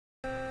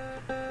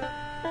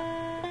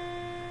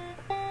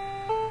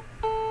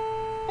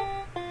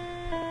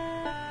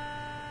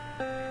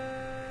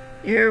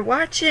You're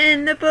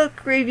watching The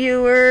Book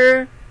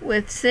Reviewer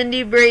with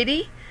Cindy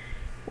Brady,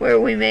 where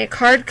we make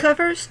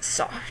hardcovers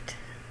soft.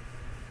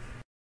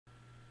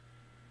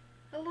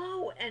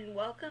 Hello and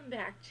welcome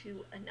back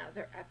to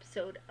another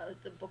episode of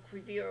The Book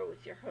Reviewer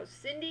with your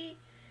host Cindy,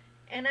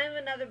 and I have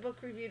another book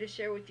review to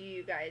share with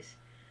you guys.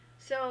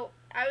 So,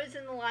 I was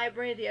in the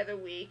library the other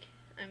week.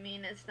 I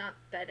mean, it's not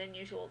that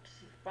unusual to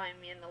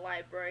find me in the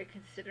library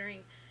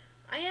considering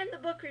I am the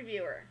book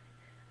reviewer.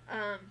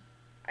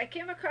 I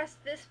came across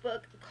this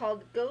book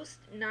called Ghost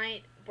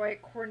Night by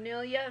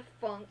Cornelia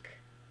Funke.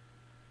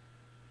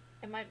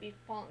 It might be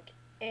Funk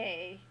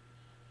A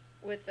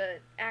with an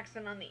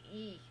accent on the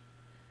E.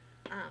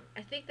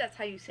 I think that's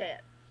how you say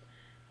it.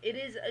 It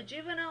is a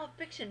juvenile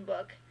fiction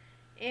book,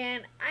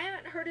 and I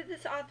haven't heard of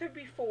this author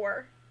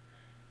before,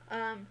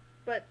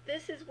 but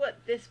this is what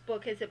this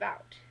book is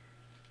about.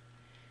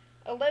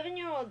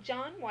 11-year-old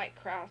John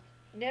Whitecroft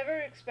never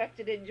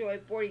expected to enjoy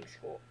boarding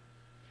school.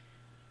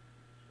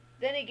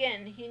 Then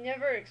again, he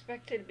never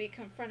expected to be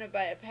confronted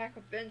by a pack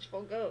of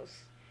vengeful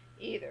ghosts,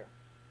 either.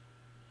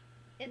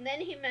 And then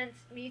he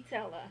meets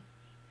Ella,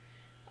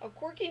 a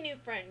quirky new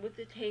friend with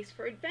a taste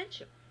for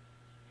adventure.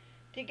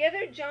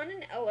 Together, John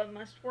and Ella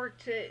must work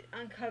to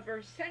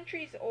uncover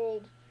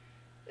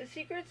the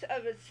secrets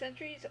of a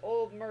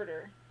centuries-old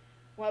murder,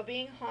 while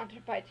being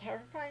haunted by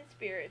terrifying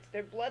spirits,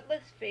 their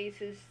bloodless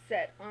faces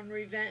set on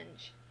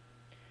revenge.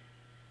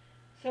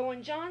 So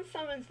when John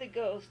summons the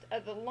ghost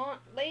of the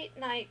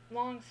late-night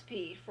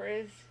Longspeed for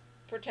his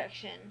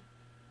protection,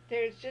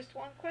 there's just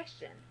one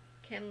question.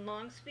 Can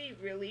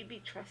Longspeed really be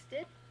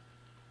trusted?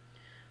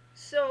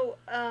 So,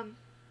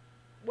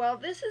 while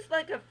this is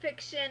like a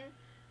fiction,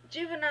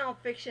 juvenile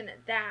fiction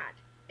at that,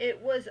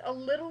 it was a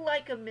little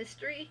like a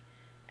mystery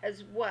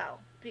as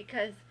well,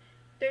 because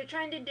they're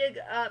trying to dig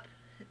up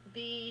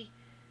the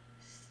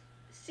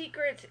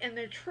secrets and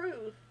the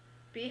truth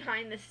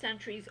behind the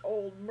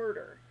centuries-old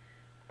murder.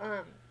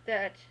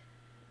 That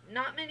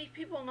not many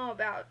people know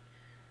about.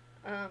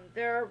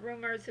 There are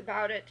rumors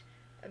about it,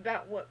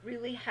 about what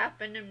really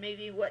happened and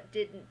maybe what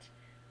didn't,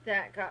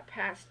 that got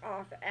passed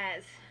off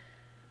as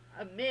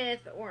a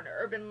myth or an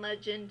urban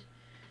legend,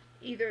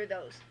 either of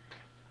those.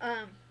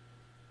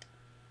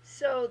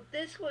 So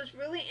this was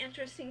really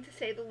interesting to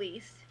say the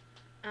least.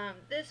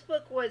 This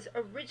book was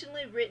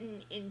originally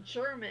written in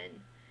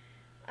German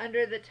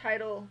under the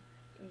title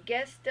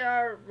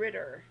Gesta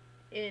Ritter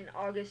in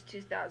August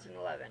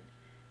 2011.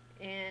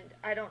 And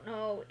I don't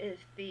know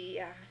if the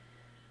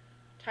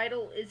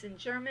title is in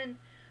German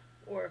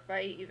or if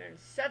I even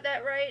said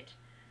that right.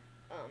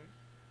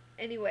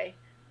 Anyway,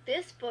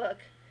 this book,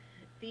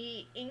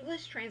 the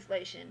English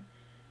translation,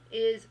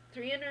 is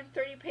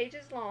 330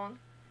 pages long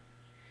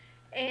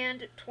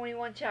and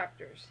 21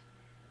 chapters.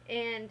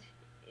 And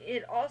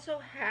it also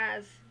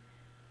has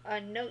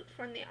a note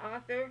from the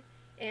author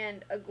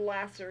and a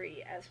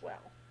glossary as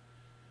well.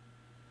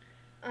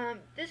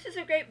 This is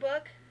a great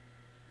book.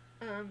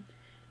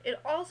 It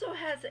also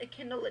has a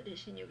Kindle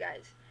edition, you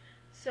guys.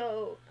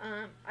 So,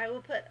 I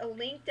will put a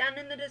link down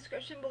in the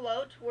description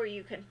below to where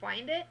you can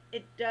find it.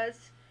 It's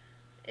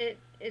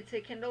a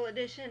Kindle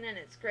edition and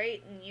it's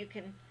great, and you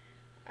can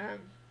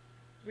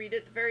read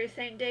it the very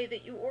same day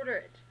that you order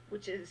it,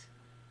 which is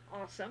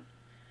awesome.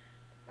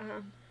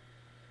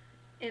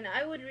 And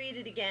I would read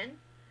it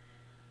again,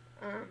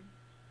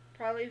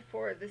 probably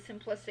for the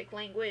simplistic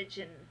language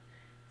and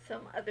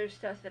some other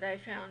stuff that I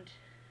found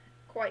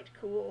quite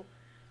cool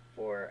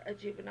for a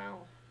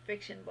juvenile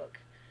fiction book.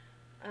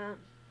 I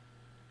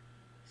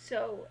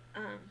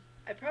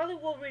probably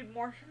will read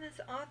more from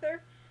this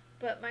author,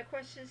 but my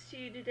questions to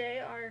you today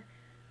are,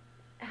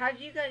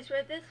 have you guys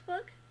read this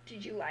book?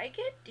 Did you like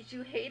it? Did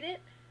you hate it?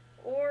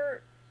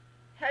 Or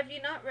have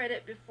you not read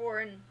it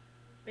before and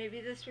maybe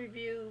this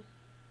review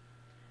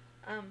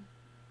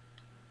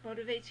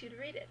motivates you to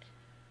read it?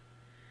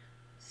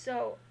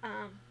 So,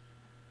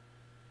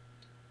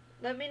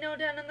 let me know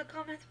down in the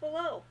comments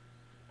below.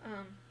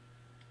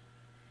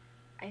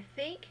 I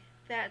think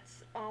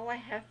that's all I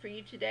have for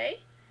you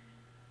today.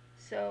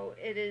 So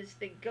it is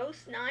The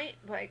Ghost Night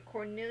by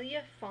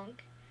Cornelia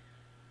Funke.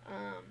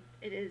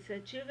 It is a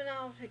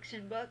juvenile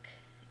fiction book,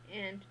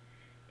 and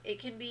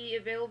it can be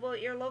available at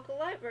your local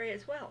library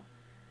as well.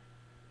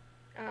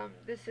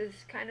 This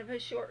is kind of a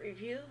short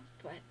review,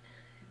 but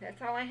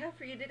that's all I have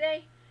for you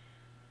today.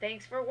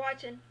 Thanks for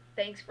watching.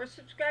 Thanks for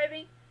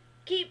subscribing.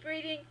 Keep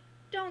reading.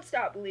 Don't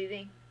stop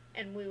believing.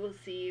 And we will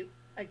see you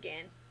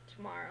again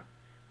tomorrow.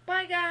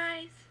 Bye,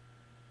 guys!